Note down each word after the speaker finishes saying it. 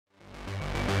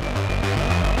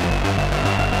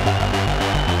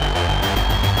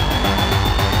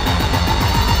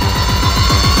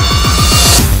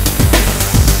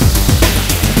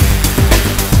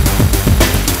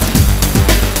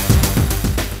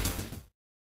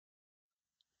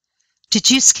Did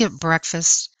you skip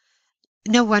breakfast?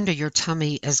 No wonder your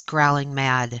tummy is growling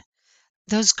mad.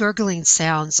 Those gurgling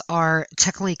sounds are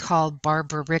technically called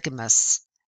barbarigimus.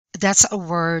 That's a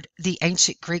word the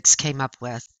ancient Greeks came up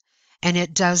with, and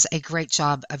it does a great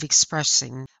job of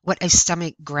expressing what a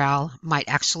stomach growl might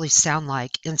actually sound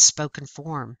like in spoken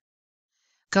form.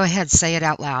 Go ahead, say it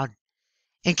out loud.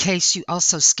 In case you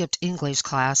also skipped English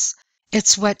class,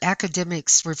 it's what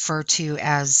academics refer to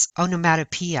as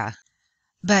onomatopoeia.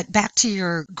 But back to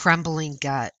your grumbling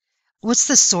gut. What's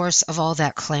the source of all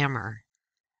that clamor?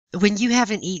 When you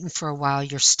haven't eaten for a while,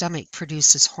 your stomach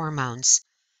produces hormones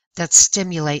that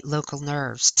stimulate local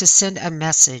nerves to send a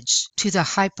message to the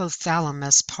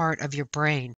hypothalamus part of your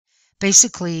brain.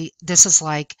 Basically, this is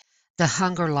like the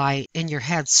hunger light in your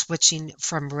head switching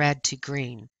from red to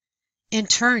green. In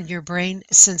turn, your brain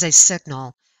sends a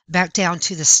signal back down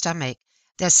to the stomach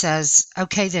that says,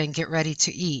 okay, then get ready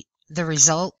to eat. The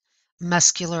result?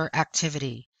 Muscular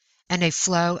activity and a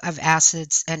flow of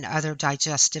acids and other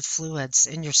digestive fluids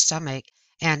in your stomach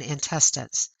and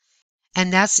intestines.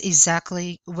 And that's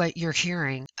exactly what you're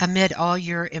hearing amid all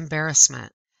your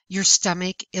embarrassment. Your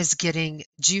stomach is getting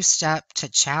juiced up to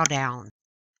chow down.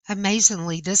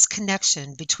 Amazingly, this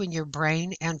connection between your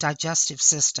brain and digestive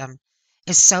system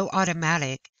is so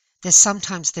automatic that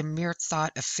sometimes the mere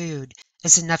thought of food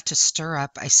is enough to stir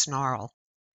up a snarl.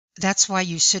 That's why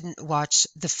you shouldn't watch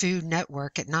the Food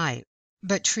Network at night.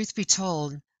 But truth be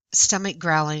told, stomach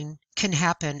growling can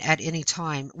happen at any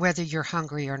time, whether you're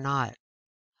hungry or not.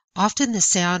 Often the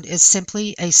sound is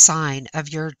simply a sign of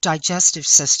your digestive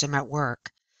system at work,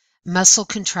 muscle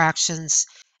contractions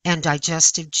and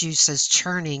digestive juices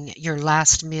churning your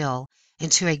last meal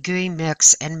into a gooey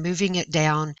mix and moving it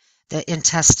down the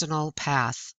intestinal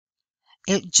path.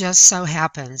 It just so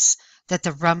happens that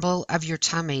the rumble of your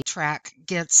tummy track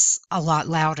gets a lot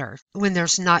louder when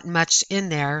there's not much in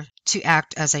there to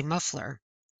act as a muffler.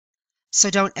 So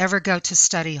don't ever go to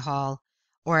study hall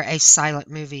or a silent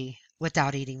movie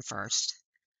without eating first.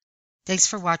 Thanks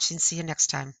for watching. See you next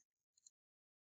time.